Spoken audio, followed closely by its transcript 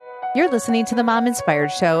You're listening to the Mom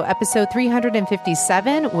Inspired Show, episode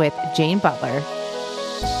 357 with Jane Butler.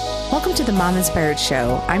 Welcome to the Mom Inspired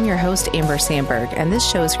Show. I'm your host, Amber Sandberg, and this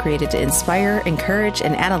show is created to inspire, encourage,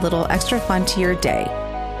 and add a little extra fun to your day.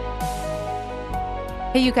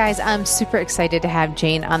 Hey, you guys, I'm super excited to have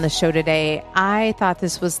Jane on the show today. I thought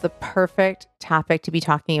this was the perfect topic to be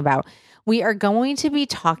talking about. We are going to be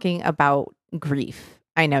talking about grief.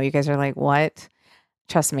 I know you guys are like, what?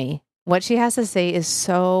 Trust me. What she has to say is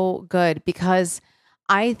so good because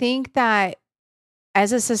I think that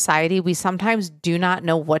as a society, we sometimes do not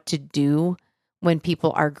know what to do when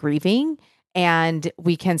people are grieving, and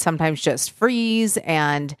we can sometimes just freeze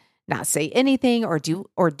and not say anything or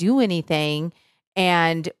do anything.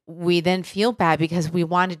 And we then feel bad because we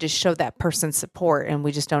wanted to show that person support and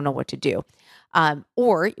we just don't know what to do.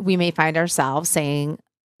 Or we may find ourselves saying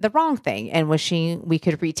the wrong thing and wishing we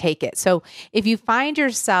could retake it. So if you find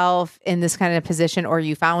yourself in this kind of position, or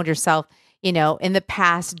you found yourself, in the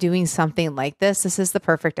past doing something like this is the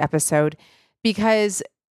perfect episode, because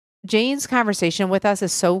Jane's conversation with us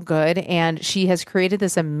is so good. And she has created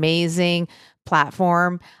this amazing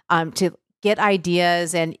platform to get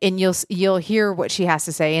ideas, and you'll hear what she has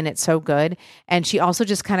to say, and it's so good. And she also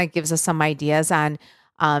just kind of gives us some ideas on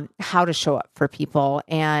how to show up for people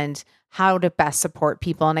and how to best support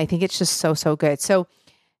people. And I think it's just so, so good. So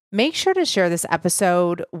make sure to share this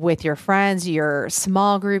episode with your friends, your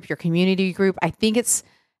small group, your community group. I think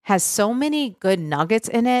has so many good nuggets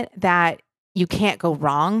in it that you can't go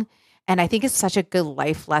wrong. And I think it's such a good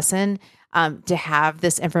life lesson to have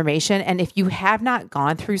this information. And if you have not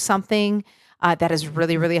gone through something that is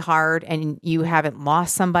really, really hard, and you haven't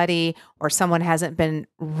lost somebody, or someone hasn't been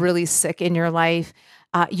really sick in your life,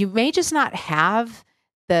 you may just not have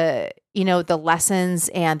the lessons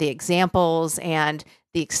and the examples and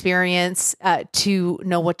the experience to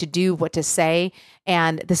know what to do, what to say.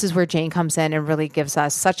 And this is where Jane comes in and really gives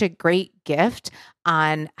us such a great gift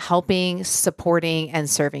on helping, supporting, and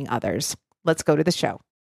serving others. Let's go to the show.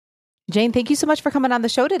 Jane, thank you so much for coming on the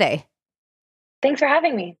show today. Thanks for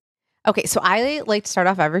having me. Okay, so I like to start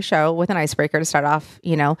off every show with an icebreaker to start off,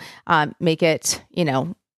 make it,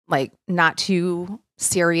 like not too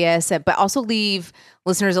serious, but also leave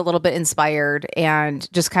listeners a little bit inspired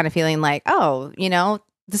and just kind of feeling like, oh,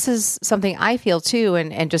 this is something I feel too,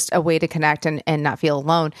 and just a way to connect and not feel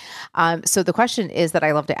alone. So the question is that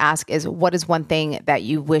I love to ask is, what is one thing that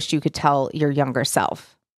you wish you could tell your younger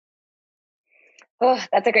self? Oh,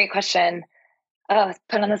 that's a great question. Oh,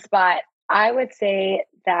 put on the spot. I would say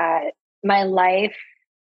that to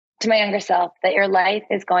my younger self, that your life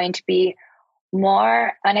is going to be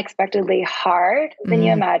more unexpectedly hard than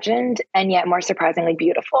you imagined, and yet more surprisingly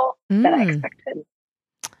beautiful than I expected.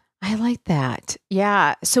 I like that.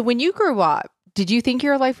 Yeah. So when you grew up, did you think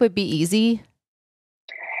your life would be easy?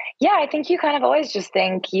 Yeah, I think you kind of always just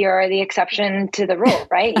think you're the exception to the rule,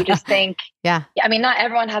 right? You just think, yeah. I mean, not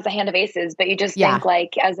everyone has a hand of aces, but you just think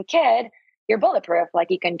like as a kid, you're bulletproof. Like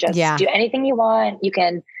you can just do anything you want. You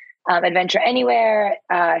can adventure anywhere.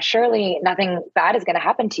 Surely nothing bad is going to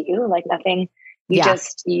happen to you. Like nothing.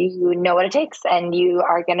 You know what it takes, and you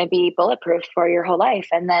are going to be bulletproof for your whole life.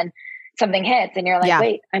 And then something hits and you're like,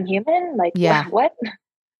 wait, I'm human? Like, what?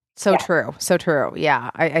 So true. So true.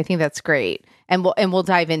 Yeah. I think that's great. And we'll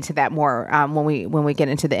dive into that more when we get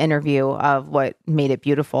into the interview of what made it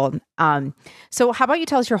beautiful. So how about you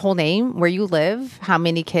tell us your whole name, where you live, how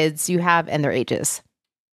many kids you have, and their ages?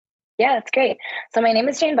 Yeah, that's great. So my name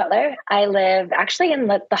is Jane Butler. I live actually in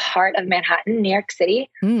the heart of Manhattan, New York City,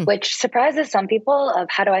 which surprises some people of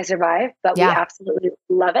how do I survive, but we absolutely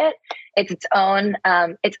love it. It's its own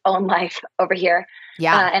life over here.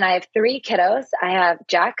 Yeah. And I have 3 kiddos. I have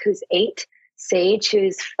Jack, who's 8, Sage,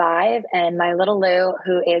 who's 5, and my little Lou,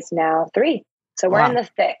 who is now 3. So we're in the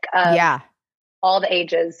thick of all the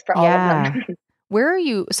ages for all of them. Where are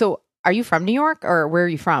you? So are you from New York, or where are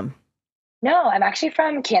you from? No, I'm actually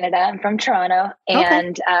from Canada. I'm from Toronto,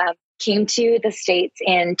 and came to the States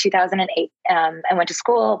in 2008. I went to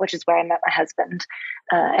school, which is where I met my husband,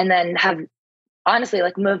 and then have honestly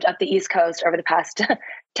moved up the East Coast over the past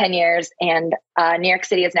 10 years. And New York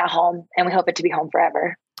City is now home, and we hope it to be home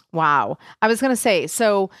forever. Wow. I was going to say,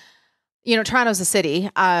 so, Toronto's a city,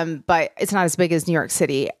 but it's not as big as New York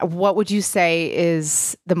City. What would you say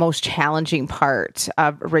is the most challenging part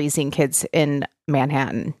of raising kids in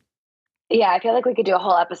Manhattan? Yeah, I feel like we could do a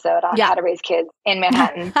whole episode on how to raise kids in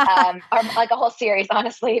Manhattan, or like a whole series,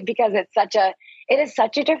 honestly, because it is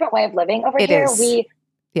such a different way of living over here.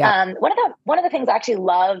 One of the things I actually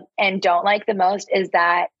love and don't like the most is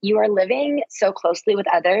that you are living so closely with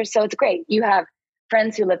others. So it's great. You have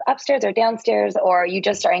friends who live upstairs or downstairs, or you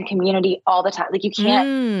just are in community all the time. Like you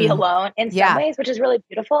can't be alone in some ways, which is really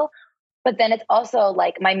beautiful. But then it's also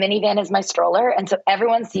like my minivan is my stroller. And so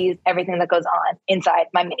everyone sees everything that goes on inside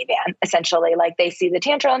my minivan, essentially. Like they see the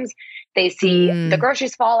tantrums, they see the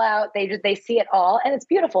groceries fall out, they see it all. And it's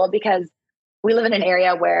beautiful because we live in an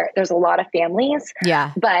area where there's a lot of families.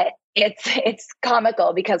 Yeah. But it's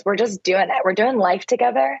comical because we're just doing it. We're doing life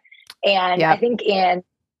together. And I think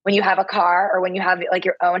when you have a car or when you have like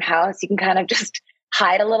your own house, you can kind of just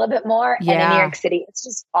hide a little bit more. And in New York City, it's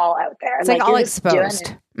just all out there. It's like all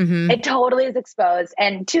exposed. It totally is exposed.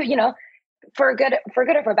 And for good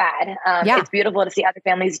or for bad, it's beautiful to see other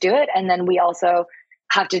families do it. And then we also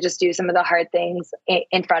have to just do some of the hard things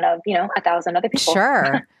in front of, 1,000 other people.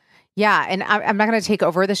 Sure. Yeah. And I'm not going to take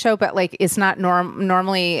over the show, but like, it's not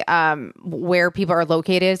normally where people are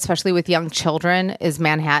located, especially with young children, is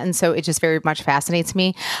Manhattan. So it just very much fascinates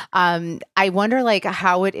me. I wonder like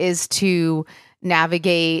how it is to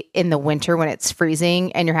navigate in the winter when it's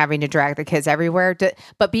freezing and you're having to drag the kids everywhere.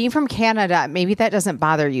 But being from Canada, maybe that doesn't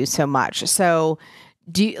bother you so much. So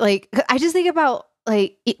do you I just think about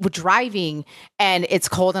driving and it's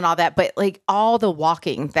cold and all that, but like all the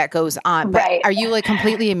walking that goes on. But are you like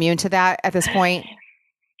completely immune to that at this point?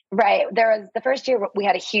 Right. There was the first year we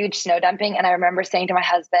had a huge snow dumping. And I remember saying to my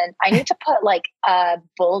husband, I need to put like a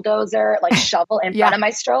bulldozer, like shovel in front of my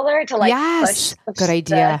stroller to push. Good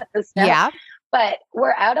idea. The snow. But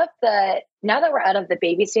now that we're out of the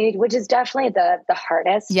baby stage, which is definitely the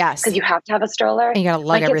hardest. Yes. Because you have to have a stroller. And you got to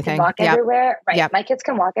lug everything. My kids can walk everywhere. Right. My kids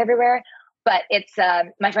can walk everywhere. But it's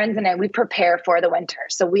my friends and I, we prepare for the winter.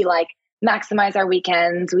 So we like maximize our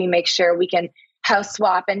weekends. We make sure we can house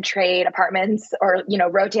swap and trade apartments or,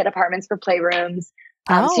 rotate apartments for playrooms.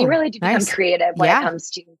 So you really do become creative when it comes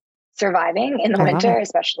to surviving in the winter,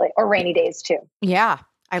 especially, or rainy days too. Yeah.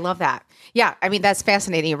 I love that. Yeah. I mean, that's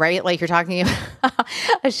fascinating, right? Like you're talking about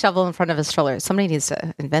a shovel in front of a stroller. Somebody needs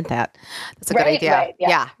to invent that. That's a good idea. Right,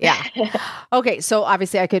 yeah. Okay. So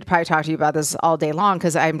obviously I could probably talk to you about this all day long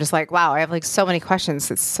because I'm just like, wow, I have like so many questions.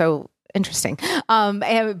 It's so interesting.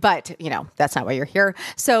 But that's not why you're here.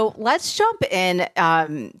 So let's jump in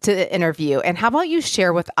to the interview. And how about you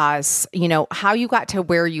share with us, how you got to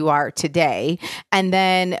where you are today, and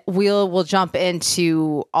then we'll jump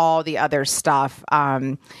into all the other stuff,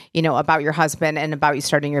 about your husband and about you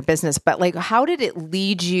starting your business. But like, how did it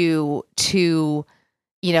lead you to,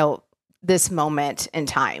 this moment in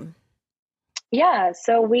time? Yeah.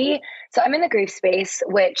 So I'm in the grief space,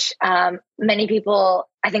 which many people,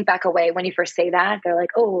 I think, back away when you first say that. They're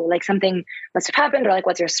like, oh, like something must have happened, or like,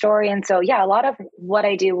 what's your story? And so, a lot of what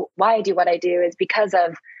I do, why I do what I do is because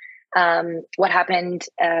of what happened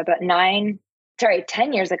about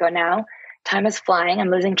 10 years ago now. Time is flying. I'm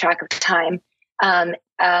losing track of time.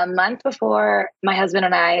 A month before my husband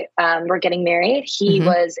and I were getting married, he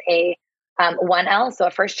was a 1L, so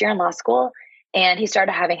a first year in law school, and he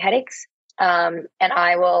started having headaches. And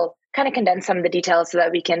I will kind of condense some of the details so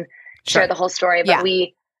that we can share the whole story. But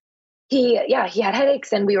he had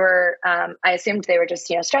headaches, and we were, I assumed they were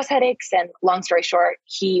just, stress headaches. And long story short,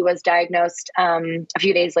 he was diagnosed a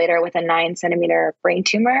few days later with a 9-centimeter brain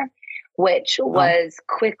tumor, which was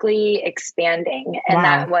quickly expanding. And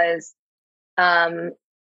that was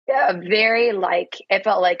very it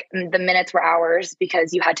felt like the minutes were hours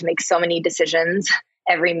because you had to make so many decisions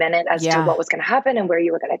every minute as to what was going to happen and where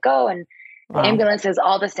you were going to go. And the ambulances,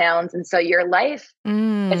 all the sounds. And so your life,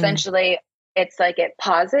 essentially, it's like it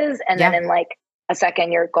pauses. And then in like a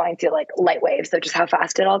second, you're going through like light waves of just how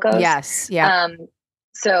fast it all goes. Yes. Yeah.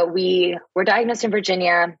 So we were diagnosed in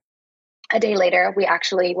Virginia. A day later, we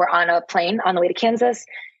actually were on a plane on the way to Kansas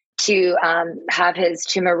to have his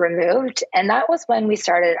tumor removed. And that was when we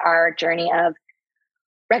started our journey of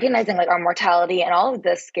recognizing like our mortality and all of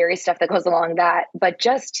the scary stuff that goes along that, but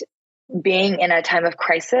just being in a time of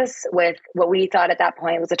crisis with what we thought at that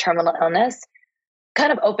point was a terminal illness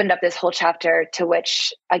kind of opened up this whole chapter, to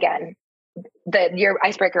which, again, your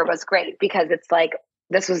icebreaker was great because it's like,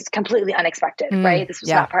 this was completely unexpected, right? This was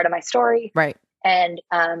not part of my story. Right. And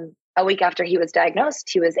a week after he was diagnosed,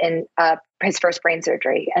 he was in his first brain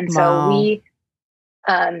surgery. And so we,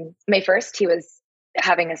 May 1st, he was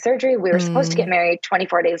having a surgery. We were supposed to get married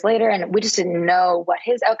 24 days later, and we just didn't know what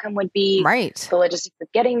his outcome would be. Right. The logistics of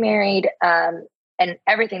getting married, and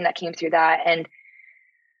everything that came through that. And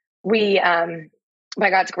we, by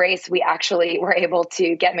God's grace, we actually were able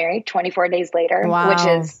to get married 24 days later, which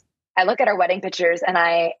is, I look at our wedding pictures and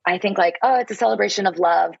I think like, oh, it's a celebration of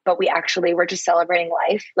love, but we actually were just celebrating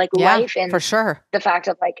life, like life. And for sure. The fact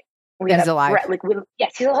of like, he's alive.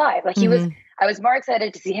 Yes, he's alive. Like he was, I was more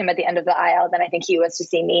excited to see him at the end of the aisle than I think he was to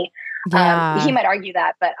see me. Yeah. He might argue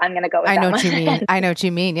that, but I'm going to go with that I know one. what you mean. I know what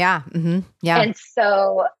you mean. Yeah. Mm-hmm. Yeah. And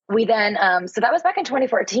so we then, so that was back in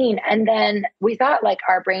 2014. And then we thought like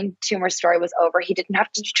our brain tumor story was over. He didn't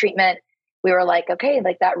have to do treatment. We were like, okay,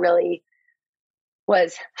 like that really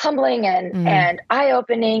was humbling and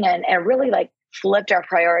eye-opening and really like flipped our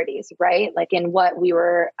priorities, right? Like in what we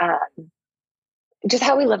were, just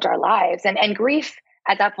how we lived our lives. And grief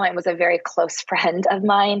at that point was a very close friend of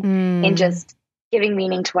mine in just giving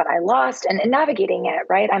meaning to what I lost and navigating it,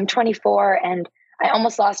 right? I'm 24 and I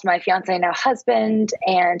almost lost my fiance, now husband,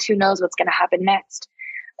 and who knows what's going to happen next.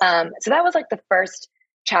 So that was like the first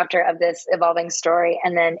chapter of this evolving story.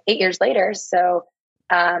 And then 8 years later, so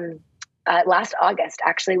last August,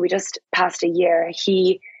 actually, we just passed a year,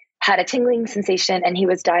 he had a tingling sensation and he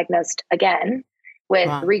was diagnosed again with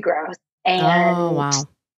regrowth. And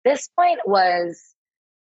this point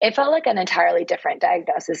it felt like an entirely different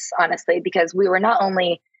diagnosis, honestly, because we were not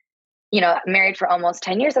only, married for almost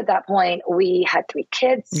 10 years at that point, we had 3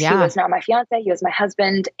 kids. Yeah. He was not my fiance, he was my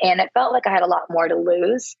husband. And it felt like I had a lot more to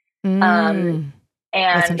lose. And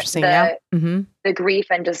that's interesting. The grief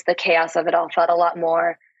and just the chaos of it all felt a lot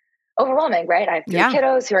more overwhelming, right? I have 3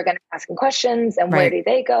 kiddos who are going to be asking questions and where do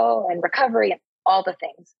they go and recovery and all the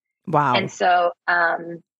things. Wow. And so,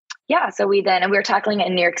 so we were tackling it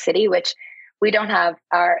in New York City, which we don't have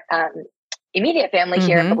our immediate family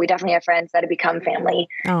here, but we definitely have friends that have become family.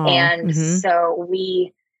 So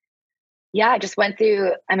we, just went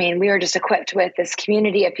through, we were just equipped with this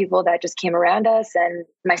community of people that just came around us. And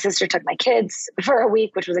my sister took my kids for a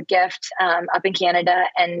week, which was a gift, up in Canada.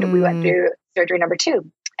 And we went through surgery number 2.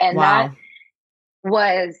 And that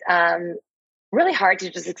was really hard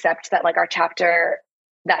to just accept that like our chapter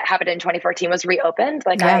that happened in 2014 was reopened.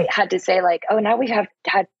 Like I had to say like, oh, now we have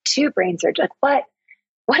had 2 brain surgeries. Like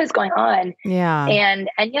what is going on? Yeah. And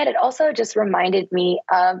yet it also just reminded me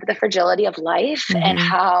of the fragility of life and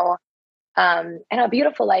how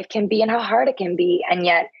beautiful life can be and how hard it can be. And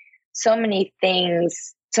yet so many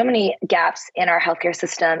things, so many gaps in our healthcare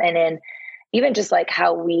system and in even just like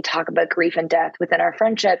how we talk about grief and death within our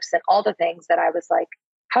friendships and all the things that I was like,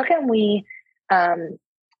 how can we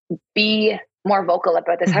be more vocal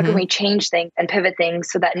about this? How can we change things and pivot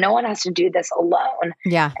things so that no one has to do this alone?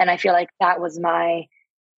 Yeah. And I feel like that was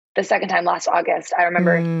the second time last August, I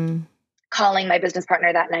remember calling my business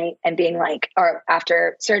partner that night and being like, or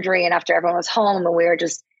after surgery and after everyone was home and we were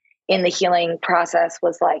just in the healing process,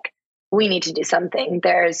 was like, we need to do something.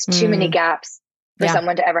 There's too many gaps for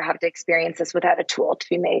someone to ever have to experience this without a tool to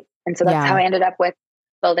be made. And so that's how I ended up with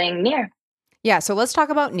building Near. Yeah. So let's talk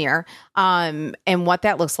about Near, and what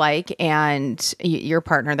that looks like and your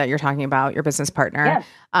partner that you're talking about, your business partner,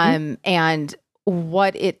 and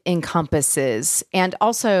what it encompasses. And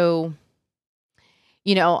also,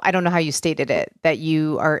 I don't know how you stated it, that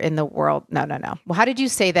you are in the world. No. Well, how did you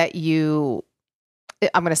say that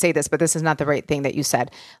I'm going to say this, but this is not the right thing that you said.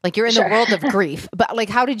 Like you're in the world of grief, but like,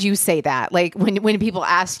 how did you say that? Like when people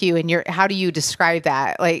ask you and how do you describe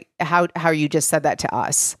that? Like how you just said that to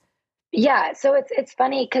us? Yeah. So it's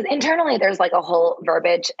funny because internally there's like a whole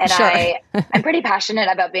verbiage and I'm pretty passionate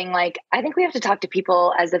about being like, I think we have to talk to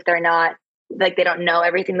people as if they're not like, they don't know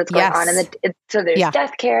everything that's going on. And so there's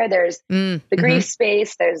death care, there's the grief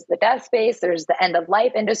space, there's the death space, there's the end of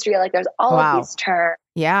life industry. Like there's all of these terms.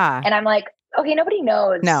 Yeah. And I'm like, okay, nobody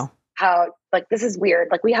knows how, like, this is weird.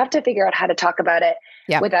 Like we have to figure out how to talk about it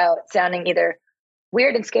without sounding either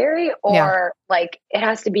weird and scary or like it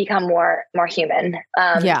has to become more human.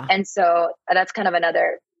 And so that's kind of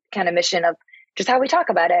another kind of mission of just how we talk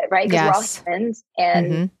about it, right? Because we're all humans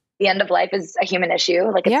and the end of life is a human issue.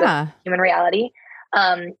 Like it's a human reality.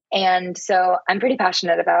 And so I'm pretty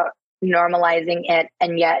passionate about normalizing it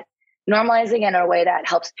and yet normalizing it in a way that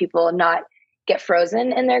helps people not get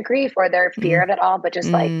frozen in their grief or their fear of it all, but just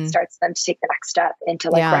like starts them to take the next step into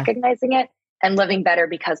like recognizing it and living better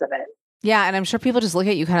because of it. Yeah. And I'm sure people just look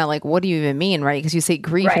at you kind of like, what do you even mean? Right. Because you say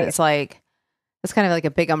grief and it's like, it's kind of like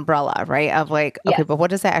a big umbrella, right? Of like, okay, but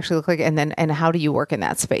what does that actually look like? And how do you work in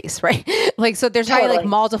that space? Right. Like, so there's probably like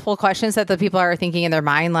multiple questions that the people are thinking in their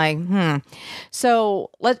mind, like,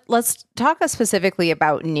 So let's talk specifically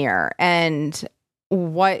about Near and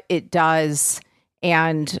what it does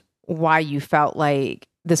and why you felt like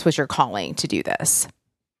this was your calling to do this.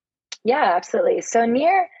 Yeah, absolutely. So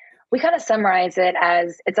Near, we kind of summarize it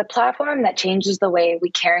as it's a platform that changes the way we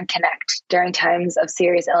care and connect during times of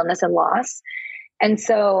serious illness and loss. And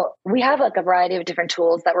so we have like a variety of different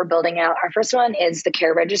tools that we're building out. Our first one is the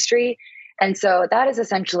Care Registry. And so that is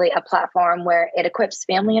essentially a platform where it equips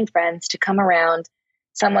family and friends to come around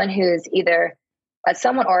someone who's either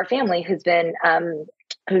someone or a family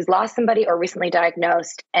who's lost somebody or recently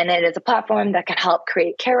diagnosed. And it is a platform that can help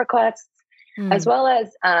create care requests, as well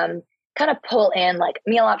as kind of pull in like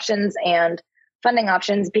meal options and funding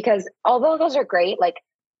options, because although those are great, like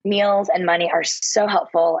meals and money are so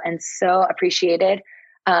helpful and so appreciated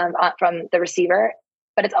from the receiver.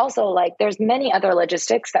 But it's also like there's many other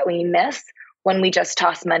logistics that we miss when we just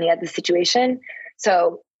toss money at the situation.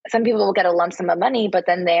 So some people will get a lump sum of money, but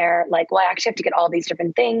then they're like, well, I actually have to get all these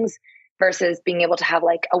different things, versus being able to have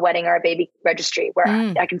like a wedding or a baby registry where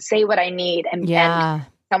I can say what I need and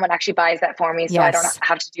someone actually buys that for me. So I don't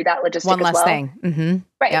have to do that logistic one as less well. Thing. Mm-hmm.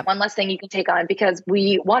 Right. Yep. One less thing you can take on, because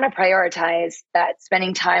we want to prioritize that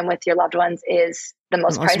spending time with your loved ones is the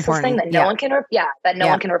most priceless important thing that no one can,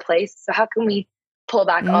 one can replace. So how can we pull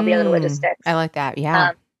back all the other logistics? I like that.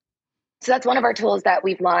 Yeah. So that's one of our tools that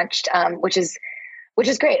we've launched, which is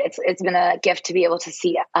great. It's been a gift to be able to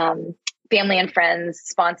see family and friends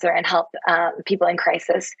sponsor and help people in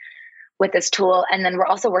crisis with this tool. And then we're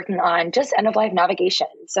also working on just end of life navigation.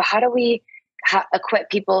 So how do we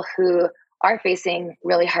equip people who are facing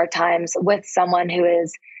really hard times with someone who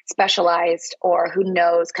is specialized or who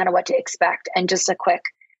knows kind of what to expect, and just a quick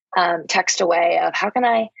text away of how can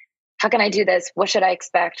I do this? What should I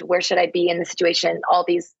expect? Where should I be in the situation? All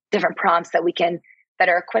these different prompts that we can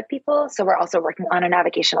better equip people. So we're also working on a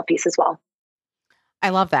navigational piece as well. I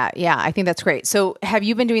love that. Yeah, I think that's great. So have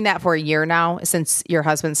you been doing that for a year now, since your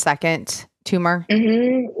husband's second tumor?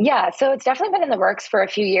 Mm-hmm. Yeah. So it's definitely been in the works for a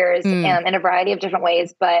few years in a variety of different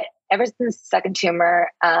ways. But ever since the second tumor,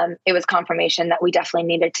 it was confirmation that we definitely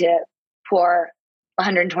needed to pour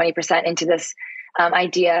 120% into this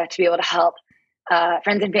idea to be able to help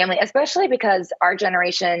friends and family, especially because our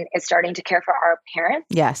generation is starting to care for our parents.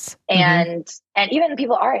 Yes. And even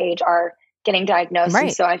people our age are getting diagnosed. Right.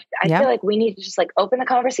 And so I feel like we need to just like open the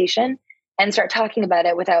conversation and start talking about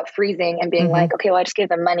it without freezing and being like, okay, well, I just gave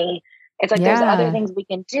them money. It's like, there's other things we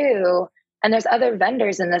can do. And there's other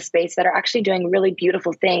vendors in this space that are actually doing really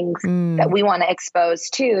beautiful things that we want to expose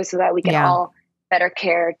to, so that we can all better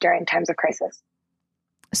care during times of crisis.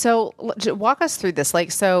 So walk us through this.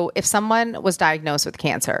 Like, so if someone was diagnosed with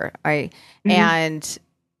cancer, right? And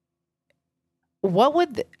what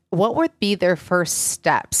would be their first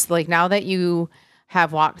steps? Like, now that you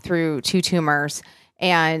have walked through 2 tumors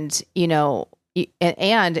and,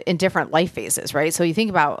 and in different life phases, right? So you think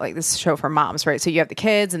about like this show for moms, right? So you have the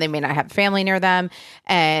kids and they may not have family near them.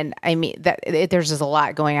 And I mean, there's just a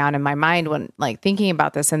lot going on in my mind when like thinking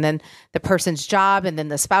about this, and then the person's job and then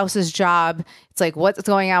the spouse's job. It's like, what's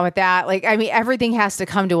going on with that? Like, I mean, everything has to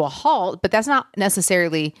come to a halt, but that's not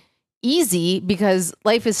necessarily easy because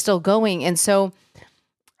life is still going. And so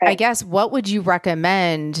I guess, what would you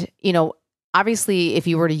recommend, obviously if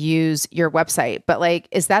you were to use your website, but like,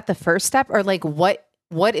 is that the first step, or like, what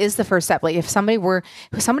is the first step? Like, if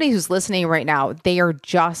somebody who's listening right now, they are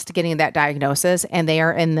just getting that diagnosis and they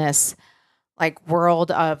are in this like world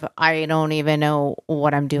of, I don't even know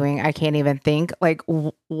what I'm doing. I can't even think. Like,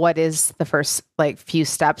 what is the first like few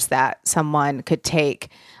steps that someone could take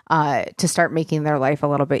to start making their life a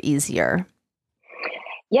little bit easier?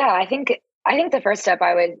 Yeah, I think the first step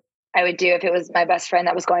I would do, if it was my best friend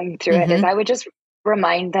that was going through it, is I would just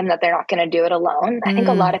remind them that they're not going to do it alone. I think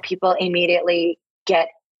a lot of people immediately get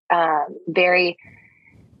very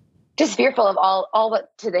just fearful of all what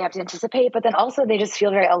do they have to anticipate, but then also they just feel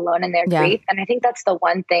very alone in their grief. And I think that's the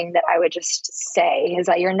one thing that I would just say, is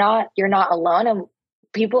that you're not alone, and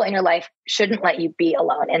people in your life shouldn't let you be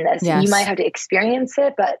alone in this. Yes. You might have to experience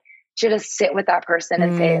it, but you should just sit with that person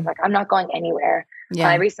and say, like, I'm not going anywhere.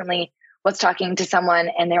 I recently was talking to someone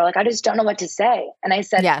and they were like, I just don't know what to say. And I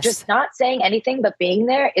said, just not saying anything, but being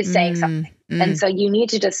there is saying something. And so you need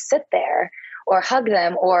to just sit there or hug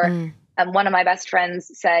them. Or one of my best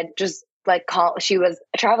friends said, just like she was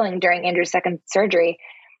traveling during Andrew's second surgery.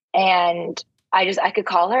 And I could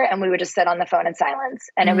call her and we would just sit on the phone in silence.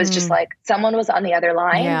 And it was just like someone was on the other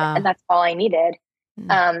line and that's all I needed.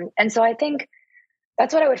 And so I think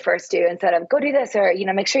that's what I would first do, instead of go do this or,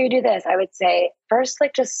 make sure you do this. I would say first,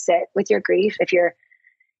 like, just sit with your grief. If you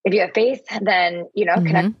have faith, then,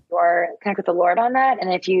 connect with the Lord on that.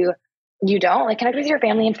 And if you don't, like, connect with your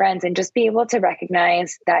family and friends, and just be able to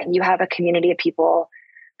recognize that you have a community of people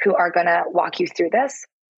who are going to walk you through this.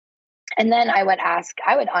 And then I would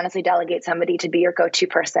honestly delegate somebody to be your go-to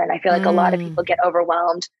person. I feel like a lot of people get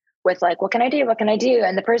overwhelmed with like, what can I do? What can I do?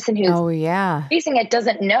 And the person who's facing it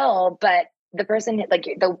doesn't know, but the person, like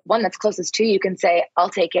the one that's closest to you, can say, I'll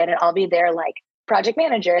take it and I'll be their like project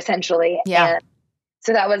manager essentially. Yeah. And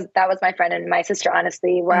so that was my friend and my sister,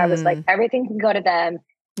 honestly, where I was like, everything can go to them.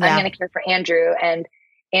 I'm going to care for Andrew. And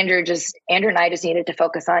Andrew and I just needed to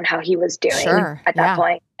focus on how he was doing at that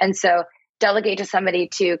point. And so delegate to somebody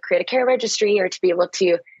to create a care registry or to be able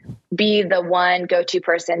to be the one go-to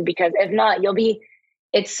person, because if not,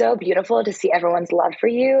 it's so beautiful to see everyone's love for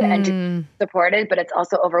you and to support it, but it's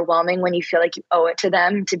also overwhelming when you feel like you owe it to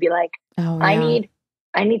them to be like, I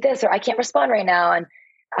need this, or I can't respond right now. And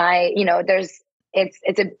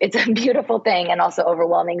it's a beautiful thing and also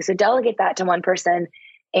overwhelming. So delegate that to one person,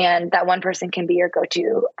 and that one person can be your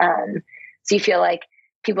go-to. So you feel like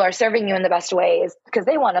people are serving you in the best ways because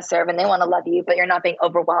they want to serve and they want to love you, but you're not being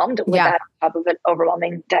overwhelmed with that on top of an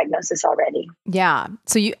overwhelming diagnosis already. Yeah.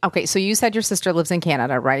 So you said your sister lives in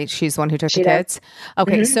Canada, right? She's the one who took the kids.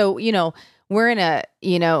 Okay. So, we're in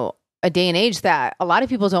a day and age that a lot of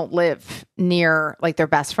people don't live near like their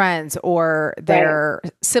best friends or their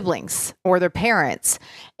siblings or their parents.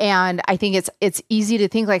 And I think it's easy to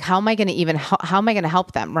think like, how am I going to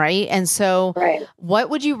help them? Right. And so what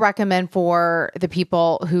would you recommend for the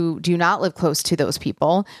people who do not live close to those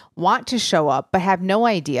people, want to show up, but have no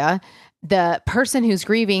idea? The person who's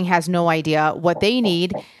grieving has no idea what they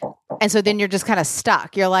need. And so then you're just kind of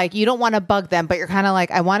stuck. You're like, you don't want to bug them, but you're kind of like,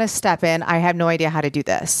 I want to step in. I have no idea how to do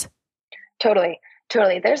this. Totally.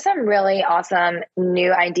 There's some really awesome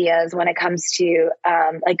new ideas when it comes to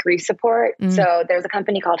like grief support. So there's a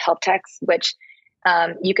company called HelpText, which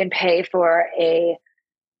you can pay for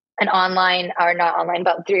an online, or not online,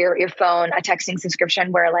 but through your phone, a texting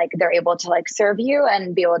subscription where like they're able to like serve you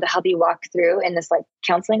and be able to help you walk through in this like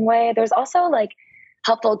counseling way. There's also like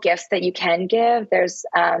helpful gifts that you can give. There's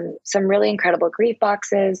some really incredible grief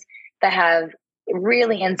boxes that have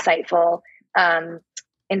really insightful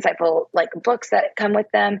like books that come with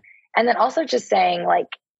them. And then also just saying like,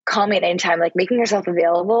 call me at any time, like making yourself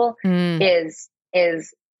available is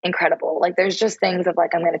incredible. Like there's just things of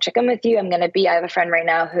like, I'm going to check in with you. I have a friend right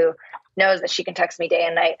now who knows that she can text me day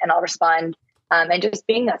and night and I'll respond. And just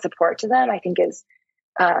being that support to them, I think is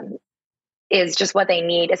just what they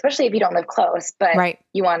need, especially if you don't live close, but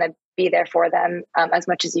you want to be there for them as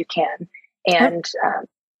much as you can. And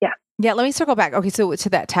yeah, let me circle back. Okay, so to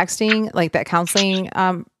that texting, like that counseling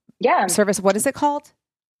service, what is it called?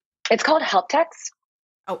 It's called HelpText.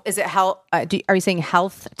 Oh, is it help? Are you saying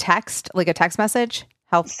health text, like a text message?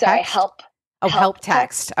 Help text.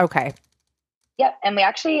 Okay. Yep. And we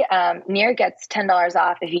actually, Near gets $10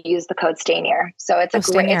 off if you use the code Stay Near. So it's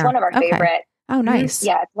it's one of our favorite. Oh, nice.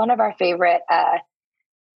 Yeah. It's one of our favorite,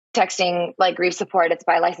 texting like grief support. It's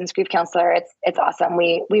by a licensed grief counselor. It's awesome.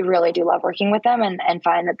 We really do love working with them and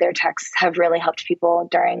find that their texts have really helped people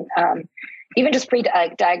during, even just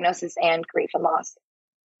pre-diagnosis and grief and loss.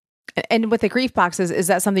 And with the grief boxes, is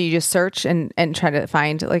that something you just search and try to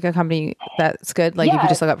find like a company that's good? Like you can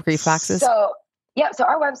just look up grief boxes. So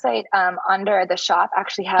our website under the shop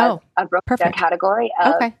actually has a broken category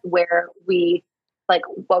of where we like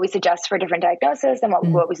what we suggest for different diagnoses and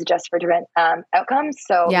what we suggest for different outcomes.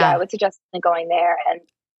 So I would suggest going there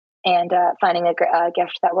and finding a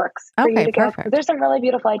gift that works for you to go. There's some really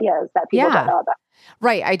beautiful ideas that people don't know about.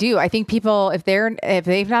 Right. I do. I think people, if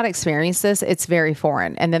they've not experienced this, it's very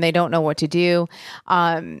foreign and then they don't know what to do.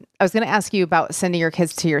 I was going to ask you about sending your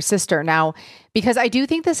kids to your sister now, because I do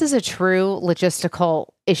think this is a true logistical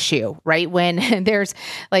issue, right? When there's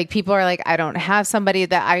like, people are like, I don't have somebody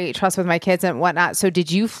that I trust with my kids and whatnot. So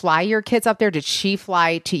did you fly your kids up there? Did she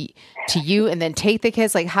fly to you and then take the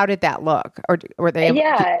kids? Like, how did that look? Or were they?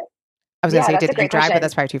 I was going to say, did you drive? But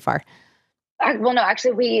that's probably too far. Well, no,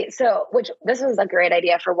 actually this was a great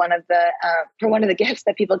idea for one of the gifts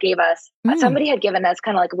that people gave us. Somebody had given us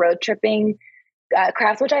kind of like road tripping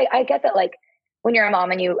crafts, which I get that like when you're a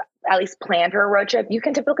mom and you at least plan for a road trip, you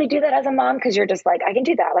can typically do that as a mom because you're just like, I can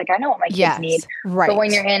do that. Like I know what my kids need. Right. But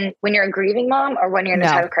when you're a grieving mom or when you're in a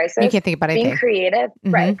time of crisis, you can't think about anything. Being creative,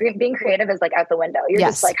 right? Being creative is like out the window. You're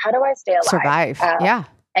just like, how do I stay alive? Survive.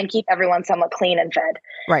 And keep everyone somewhat clean and fed.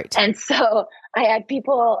 Right. And so I had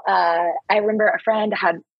people, I remember a friend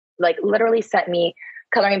had like literally sent me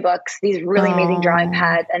coloring books, these really amazing drawing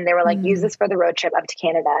pads. And they were like, use this for the road trip up to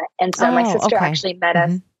Canada. And so my sister actually met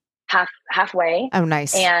us halfway. Oh,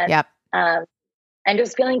 nice. And, and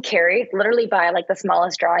just feeling carried literally by like the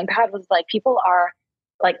smallest drawing pad was like, people are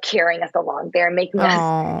like carrying us along. They're making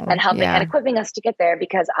us and helping and equipping us to get there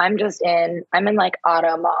because I'm in like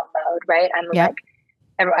auto mom mode, right? I'm like,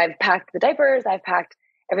 I've packed the diapers, I've packed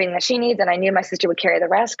everything that she needs. And I knew my sister would carry the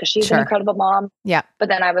rest because she's an incredible mom. Yeah. But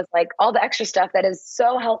then I was like, all the extra stuff that is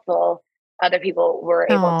so helpful, other people were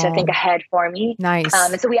able to think ahead for me. Nice.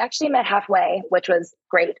 And so we actually met halfway, which was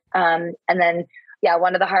great. And then,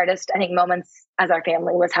 one of the hardest, I think, moments as our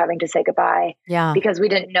family was having to say goodbye. Yeah. Because we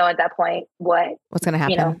didn't know at that point what's going to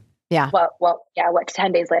happen. Yeah. what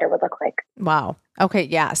 10 days later would look like. Wow. Okay.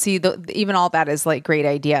 Yeah. See, even all that is like great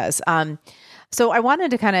ideas. So I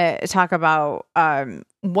wanted to kind of talk about,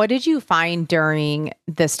 what did you find during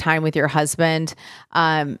this time with your husband,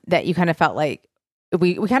 that you kind of felt like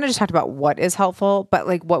we kind of just talked about what is helpful, but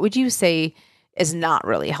like, what would you say is not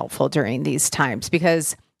really helpful during these times?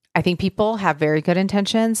 Because I think people have very good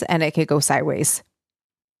intentions and it could go sideways.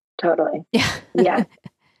 Totally. Yeah. Yeah.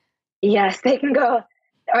 Yes. They can go,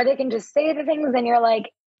 or they can just say the things and you're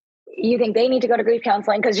like, you think they need to go to grief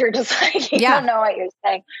counseling because you're just like, you don't know what you're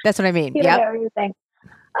saying. That's what I mean. You don't know what you're saying.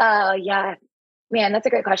 Oh yeah, man, that's a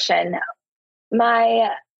great question.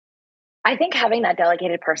 I think having that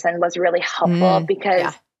delegated person was really helpful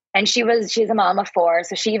because, and she's a mom of 4,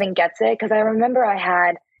 so she even gets it. Cause I remember I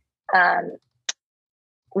had,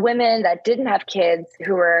 women that didn't have kids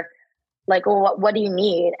who were like, well, what do you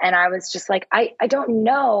need? And I was just like, I don't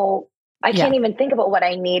know. I can't even think about what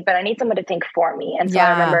I need, but I need someone to think for me. And so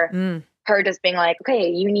I remember her just being like,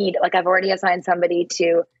 okay, you need, like, I've already assigned somebody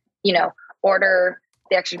to, order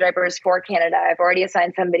the extra diapers for Canada. I've already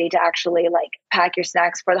assigned somebody to actually like pack your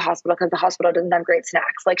snacks for the hospital because the hospital doesn't have great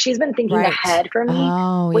snacks. Like she's been thinking ahead for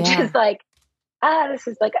me, which is like, this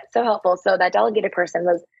is like so helpful. So that delegated person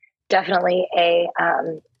was definitely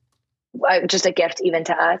just a gift even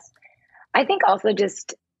to us. I think also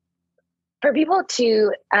just for people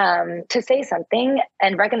to say something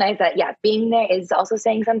and recognize that, being there is also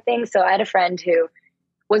saying something. So I had a friend who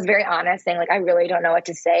was very honest, saying like, I really don't know what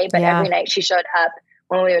to say, but every night she showed up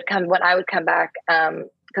when I would come back,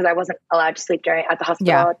 because I wasn't allowed to sleep at the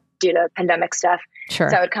hospital due to pandemic stuff. Sure.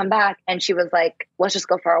 So I would come back and she was like, let's just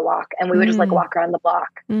go for a walk. And we would just like walk around the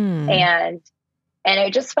block. And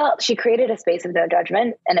it just felt, she created a space of no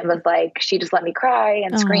judgment. And it was like, she just let me cry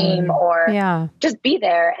and scream or just be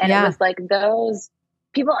there. And it was like those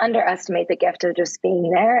people underestimate the gift of just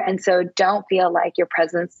being there. And so don't feel like your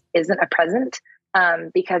presence isn't a present,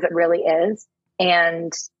 because it really is.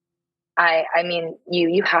 And I mean,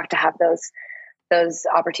 you have to have those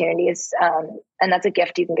opportunities. And that's a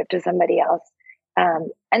gift you can give to somebody else.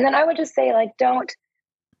 And then I would just say, like,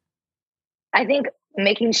 I think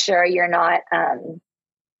making sure you're not,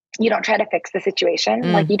 you don't try to fix the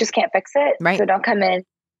situation. Like you just can't fix it. Right. So don't come in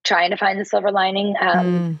trying to find the silver lining.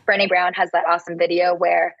 Brené Brown has that awesome video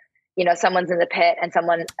where, someone's in the pit and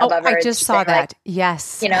someone above her. I just saw that. Like,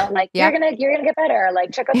 yes. Like you're going to get better.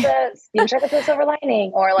 Like check out the silver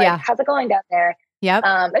lining, or like, how's it going down there? Yep.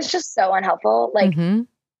 It's just so unhelpful. Like,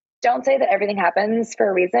 don't say that everything happens for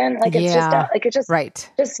a reason. Like it's just not, like, it's just,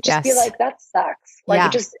 just be like, that sucks.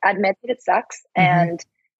 Like just admit that it sucks and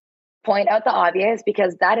point out the obvious,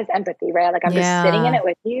 because that is empathy, right? Like I'm just sitting in it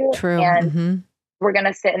with you. True. And we're going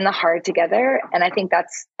to sit in the hard together. And I think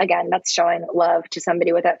that's showing love to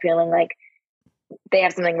somebody without feeling like they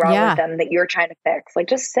have something wrong with them that you're trying to fix. Like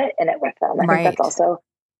just sit in it with them. I think that's also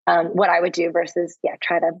what I would do versus,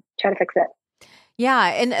 try to fix it. Yeah.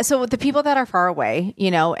 And so the people that are far away,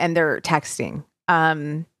 and they're texting,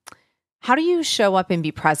 how do you show up and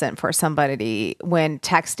be present for somebody when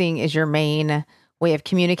texting is your main way of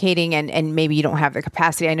communicating and maybe you don't have the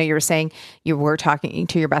capacity? I know you were saying you were talking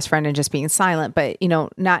to your best friend and just being silent, but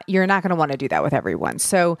you're not going to want to do that with everyone.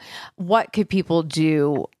 So what could people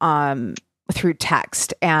do through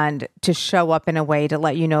text and to show up in a way to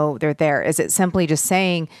let you know they're there? Is it simply just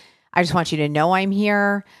saying, I just want you to know I'm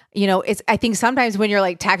here? I think sometimes when you're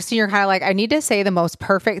like texting, you're kind of like, I need to say the most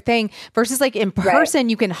perfect thing, versus like in person,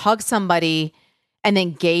 you can hug somebody and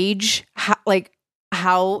then gauge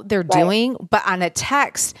how they're doing. But on a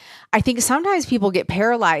text, I think sometimes people get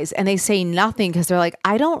paralyzed and they say nothing because they're like,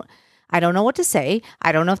 I don't know what to say.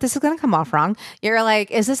 I don't know if this is going to come off wrong. You're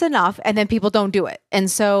like, is this enough? And then people don't do it. And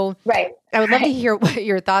so I would love to hear what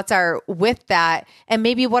your thoughts are with that. And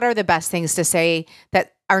maybe what are the best things to say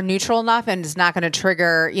that are neutral enough and is not going to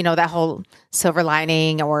trigger, that whole silver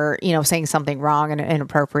lining or, saying something wrong and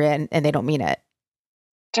inappropriate and they don't mean it.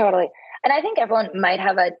 Totally. And I think everyone might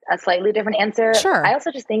have a slightly different answer. Sure. I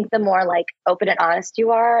also just think the more like open and honest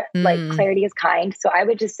you are, like clarity is kind. So I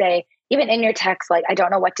would just say, even in your text, like, I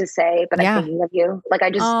don't know what to say, but I'm thinking of you. Like,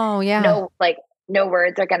 I just know, like, no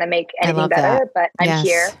words are going to make anything better, but I'm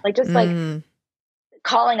here. Like, just like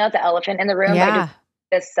calling out the elephant in the room. Like,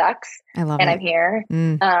 this sucks. I love it. I'm here.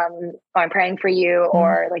 Or I'm praying for you,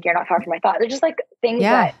 or like, you're not far from my thought. They're just like things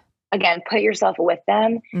that, again, put yourself with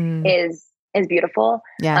them is beautiful.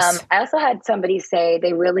 Yes. I also had somebody say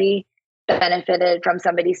they really benefited from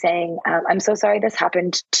somebody saying, I'm so sorry this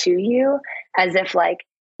happened to you, as if like,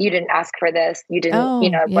 you didn't ask for this. You didn't,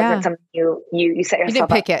 it wasn't something you set yourself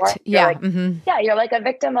you didn't pick up for. It. Yeah. Like, you're like a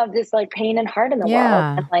victim of this like pain and heart in the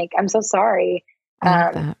world. And like, I'm so sorry.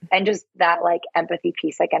 And just that like empathy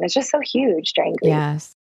piece again, is just so huge during grief.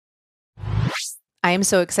 Yes. I am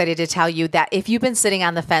so excited to tell you that if you've been sitting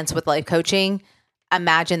on the fence with life coaching,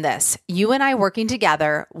 imagine this. You and I working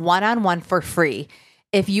together one-on-one for free.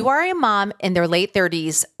 If you are a mom in their late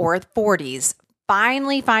 30s or 40s,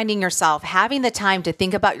 finally finding yourself having the time to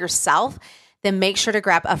think about yourself, then make sure to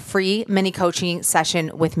grab a free mini coaching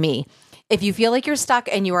session with me. If you feel like you're stuck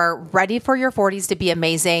and you are ready for your 40s to be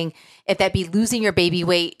amazing, if that be losing your baby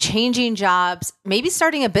weight, changing jobs, maybe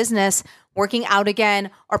starting a business, working out again,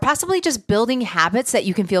 or possibly just building habits that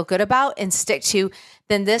you can feel good about and stick to,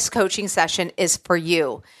 then this coaching session is for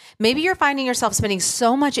you. Maybe you're finding yourself spending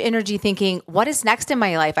so much energy thinking, what is next in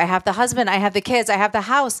my life? I have the husband, I have the kids, I have the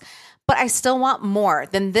house, but I still want more.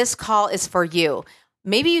 Then this call is for you.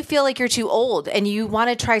 Maybe you feel like you're too old and you want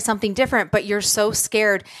to try something different, but you're so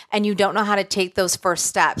scared and you don't know how to take those first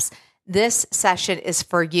steps. This session is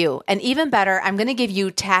for you. And even better, I'm going to give you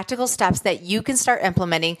tactical steps that you can start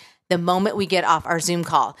implementing the moment we get off our Zoom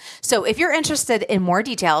call. So if you're interested in more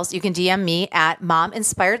details, you can DM me at Mom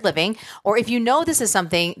Inspired Living. Or if you know this is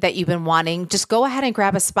something that you've been wanting, just go ahead and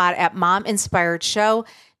grab a spot at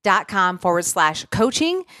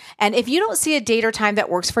mominspiredshow.com/coaching. And if you don't see a date or time that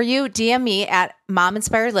works for you, DM me at Mom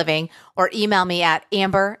Inspired Living or email me at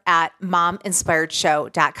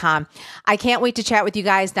amber@mominspiredshow.com. I can't wait to chat with you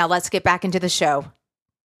guys. Now let's get back into the show.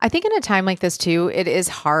 I think in a time like this too, it is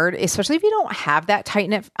hard, especially if you don't have that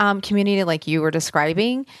tight-knit community like you were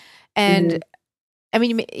describing. And I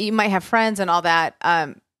mean, you might have friends and all that,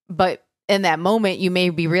 but in that moment, you may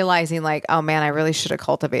be realizing like, oh man, I really should have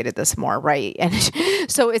cultivated this more, right? And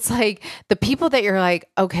so it's like the people that you're like,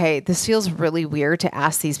 okay, this feels really weird to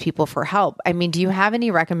ask these people for help. I mean, do you have any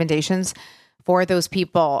recommendations for those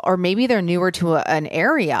people? Or maybe they're newer to an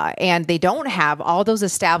area and they don't have all those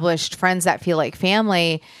established friends that feel like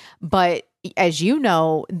family, but as you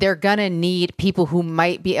know, they're going to need people who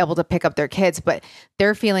might be able to pick up their kids, but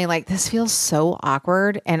they're feeling like this feels so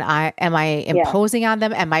awkward. And am I imposing on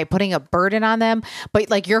them? Am I putting a burden on them?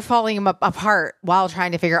 But like you're falling them apart while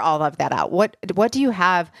trying to figure all of that out. What do you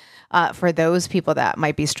have for those people that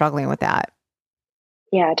might be struggling with that?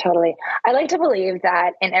 Yeah, totally. I like to believe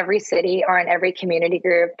that in every city or in every community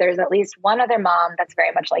group, there's at least one other mom that's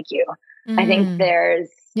very much like you. I think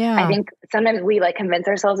I think sometimes we like convince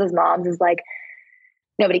ourselves as moms is like,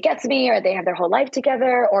 nobody gets me, or they have their whole life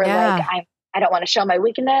together, or like, I don't want to show my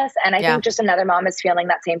weakness. And I think just another mom is feeling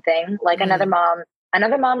that same thing. Like another mom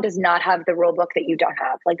does not have the rule book that you don't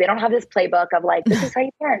have. Like they don't have this playbook of like, this is how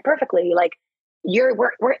you parent perfectly. Like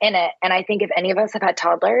we're in it. And I think if any of us have had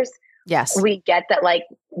toddlers, yes, we get that, like,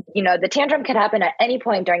 you know, the tantrum could happen at any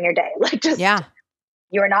point during your day. Like just,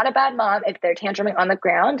 you're not a bad mom if they're tantruming on the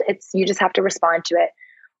ground. You just have to respond to it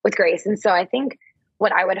with grace. And so I think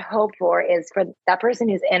what I would hope for is for that person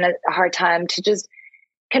who's in a hard time to just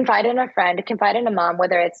confide in a friend, confide in a mom,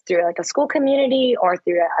 whether it's through like a school community or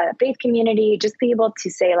through a faith community, just be able to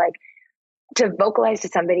say like, to vocalize to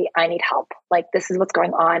somebody, I need help. Like this is what's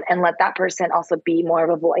going on, and let that person also be more of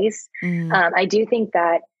a voice. I do think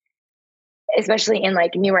that, especially in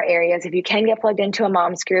like newer areas, if you can get plugged into a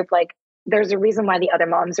mom's group, like there's a reason why the other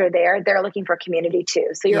moms are there. They're looking for community too.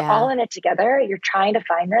 So you're all in it together. You're trying to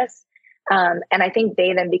find this. And I think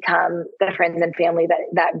they then become the friends and family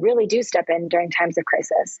that really do step in during times of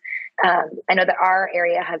crisis. I know that our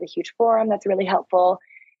area has a huge forum that's really helpful,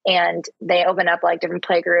 and they open up like different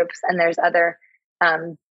play groups, and there's other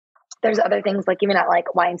things like even at like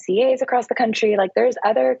YMCAs across the country. Like there's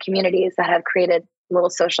other communities that have created little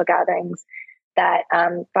social gatherings that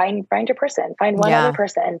find your person, find one other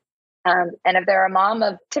person. And if they're a mom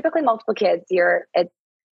of typically multiple kids, you're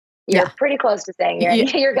pretty close to saying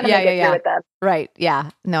you're going to make it through with them. Right. Yeah.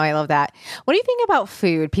 No, I love that. What do you think about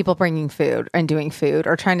food, people bringing food and doing food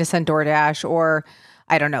or trying to send DoorDash, or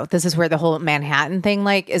I don't know, this is where the whole Manhattan thing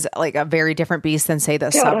is like a very different beast than say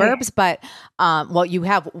the suburbs, but well, you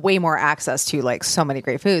have way more access to like so many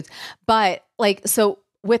great foods, but like, so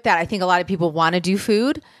with that, I think a lot of people want to do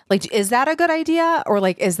food. Like, is that a good idea? Or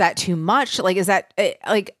like, is that too much? Like, is that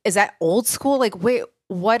old school? Like, wait,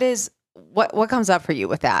 what comes up for you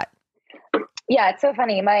with that? Yeah, it's so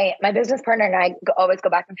funny. My business partner and I always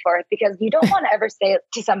go back and forth, because you don't want to ever say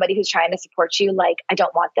to somebody who's trying to support you, like, I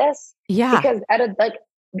don't want this. Yeah. Because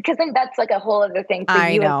then that's like a whole other thing for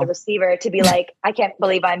you as the receiver to be like, I can't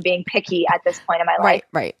believe I'm being picky at this point in my life.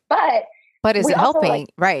 Right. But is it helping?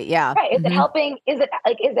 Right. Yeah. Right. Is it helping? Is it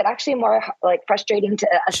actually more like frustrating to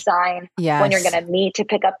assign when you're going to meet to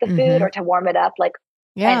pick up the food or to warm it up? Like,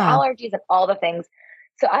 and allergies and all the things.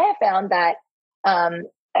 So I have found that,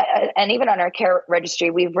 and even on our care registry,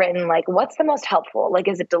 we've written like, what's the most helpful? Like,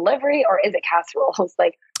 is it delivery or is it casseroles?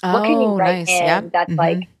 Like, what can you write nice. in Yep. that's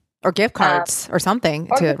like, or gift cards or something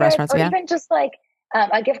or to restaurants. Or Yeah. even just like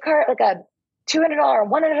a gift card, like a $200 or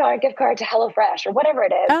 $100 gift card to HelloFresh or whatever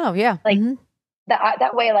it is. Oh yeah. Like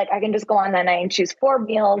that way, like I can just go on that night and choose 4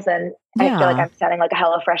 meals, and I feel like I'm sounding like a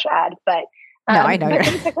HelloFresh ad, but no, I know. But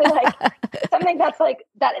basically, like something that's like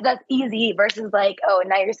that's easy versus like, oh,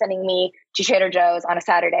 now you're sending me to Trader Joe's on a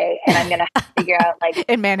Saturday, and I'm gonna have to figure out like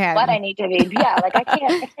in Manhattan what I need to be. Yeah, like I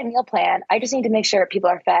can't meal plan. I just need to make sure people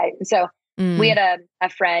are fed. And so we had a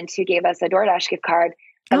friend who gave us a DoorDash gift card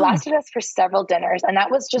that lasted us for several dinners, and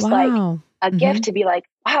that was just like a gift to be like,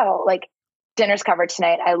 wow, like dinner's covered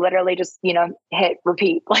tonight. I literally just hit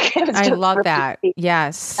repeat. Like it was I just love repeat. that.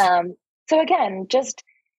 Yes. So again, just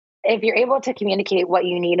if you're able to communicate what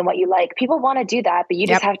you need and what you like, people want to do that, but you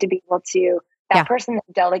just have to be able to, that person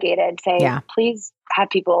that delegated, say, please have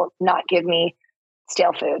people not give me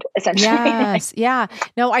stale food, essentially. Yes. Yeah.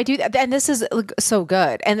 No, I do that. And this is so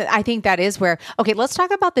good. And I think that is where, okay, let's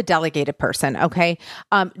talk about the delegated person. Okay.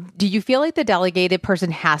 Do you feel like the delegated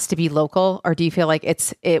person has to be local, or do you feel like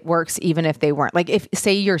it works even if they weren't? Like if,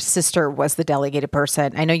 say, your sister was the delegated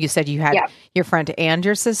person, I know you said you had your friend and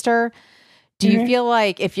your sister. Do you feel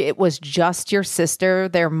like if it was just your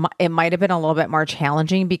sister, it might have been a little bit more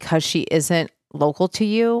challenging because she isn't local to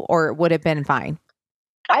you, or would it have been fine?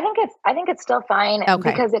 I think it's still fine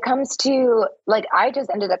because it comes to like, I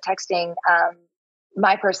just ended up texting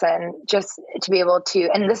my person just to be able to,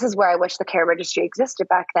 and this is where I wish the care registry existed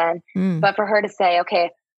back then, but for her to say,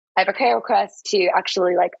 okay, I have a care request to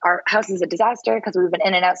actually, like, our house is a disaster because we've been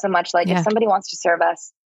in and out so much. Like if somebody wants to serve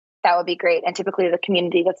us, that would be great. And typically the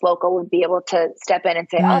community that's local would be able to step in and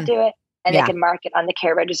say, I'll do it. And they can mark it on the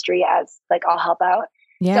care registry as like, I'll help out.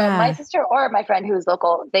 Yeah. So my sister or my friend who is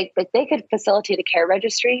local, they could facilitate a care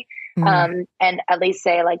registry and at least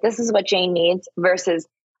say like, this is what Jane needs versus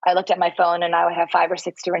I looked at my phone and I would have 5 or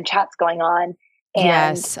 6 different chats going on. And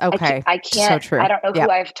yes. Okay. I can't, so true. I don't know who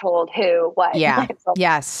I've told who, what. Yeah.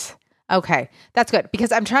 Yes. Okay. That's good,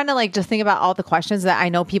 because I'm trying to like just think about all the questions that I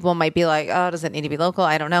know people might be like, oh, does it need to be local?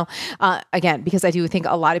 I don't know. Again, because I do think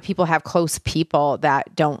a lot of people have close people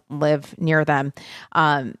that don't live near them.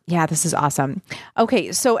 This is awesome.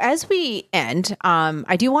 Okay. So as we end,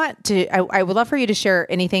 I do want to, I would love for you to share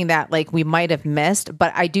anything that like we might have missed,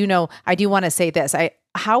 but I do want to say this.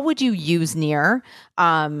 How would you use Near,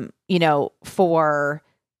 for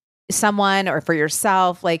someone or for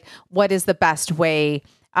yourself? Like, what is the best way,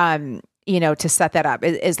 to set that up?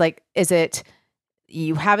 Is it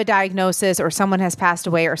you have a diagnosis or someone has passed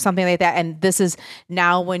away or something like that, and this is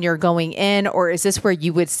now when you're going in, or is this where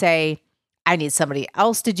you would say, I need somebody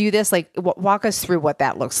else to do this? Like, walk us through what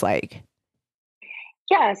that looks like.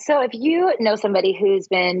 Yeah. So if you know somebody who's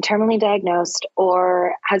been terminally diagnosed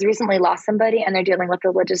or has recently lost somebody and they're dealing with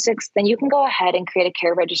the logistics, then you can go ahead and create a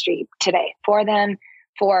care registry today for them,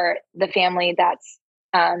 for the family that's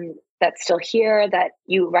still here, that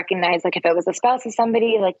you recognize. Like if it was a spouse of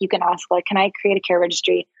somebody, like you can ask, like, can I create a care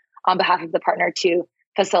registry on behalf of the partner to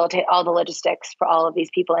facilitate all the logistics for all of these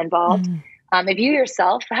people involved? If you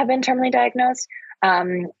yourself have been terminally diagnosed,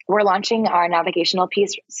 we're launching our navigational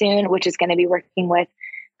piece soon, which is going to be working with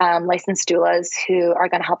licensed doulas who are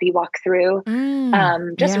going to help you walk through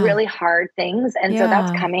really hard things. And so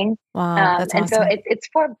that's coming. Wow, that's awesome. And so it's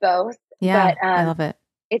for both. Yeah, but, I love it.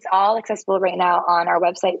 It's all accessible right now on our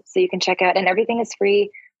website, so you can check out, and everything is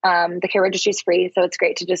free. The care registry is free, so it's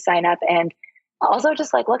great to just sign up and also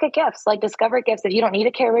just like look at gifts, like discover gifts. If you don't need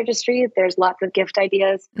a care registry, there's lots of gift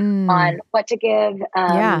ideas on what to give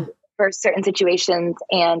for certain situations,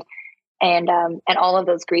 and all of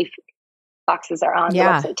those grief boxes are on the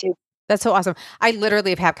website too. That's so awesome. I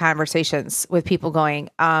literally have had conversations with people going,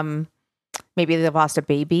 maybe they've lost a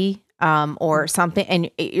baby. Or something, and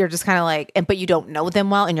you're just kind of like, but you don't know them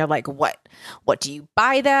well, and you're like, what do you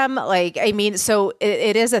buy them? Like, I mean, so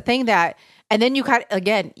it is a thing that, and then you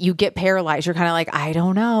you get paralyzed. You're kind of like, I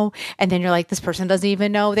don't know. And then you're like, this person doesn't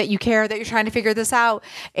even know that you care, that you're trying to figure this out.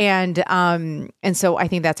 And so I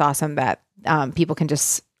think that's awesome that, people can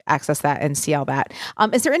just access that and see all that.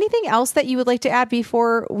 Is there anything else that you would like to add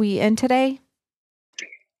before we end today?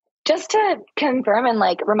 Just to confirm and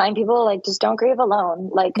like remind people, like, just don't grieve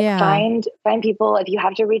alone. Like find people. If you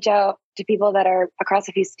have to reach out to people that are across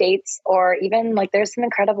a few states, or even like there's some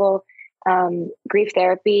incredible grief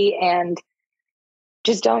therapy, and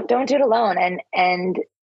just don't do it alone. And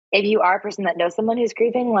if you are a person that knows someone who's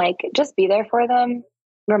grieving, like just be there for them.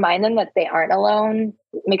 Remind them that they aren't alone.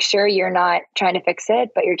 Make sure you're not trying to fix it,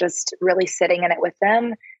 but you're just really sitting in it with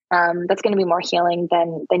them. That's going to be more healing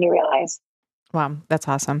than you realize. Wow, that's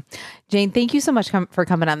awesome. Jane, thank you so much for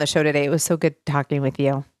coming on the show today. It was so good talking with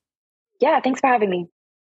you. Yeah, thanks for having me.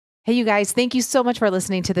 Hey, you guys, thank you so much for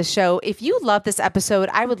listening to the show. If you love this episode,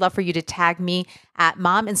 I would love for you to tag me at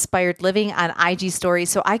Mom Inspired Living on IG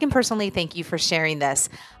Stories so I can personally thank you for sharing this.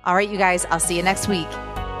 All right, you guys, I'll see you next week.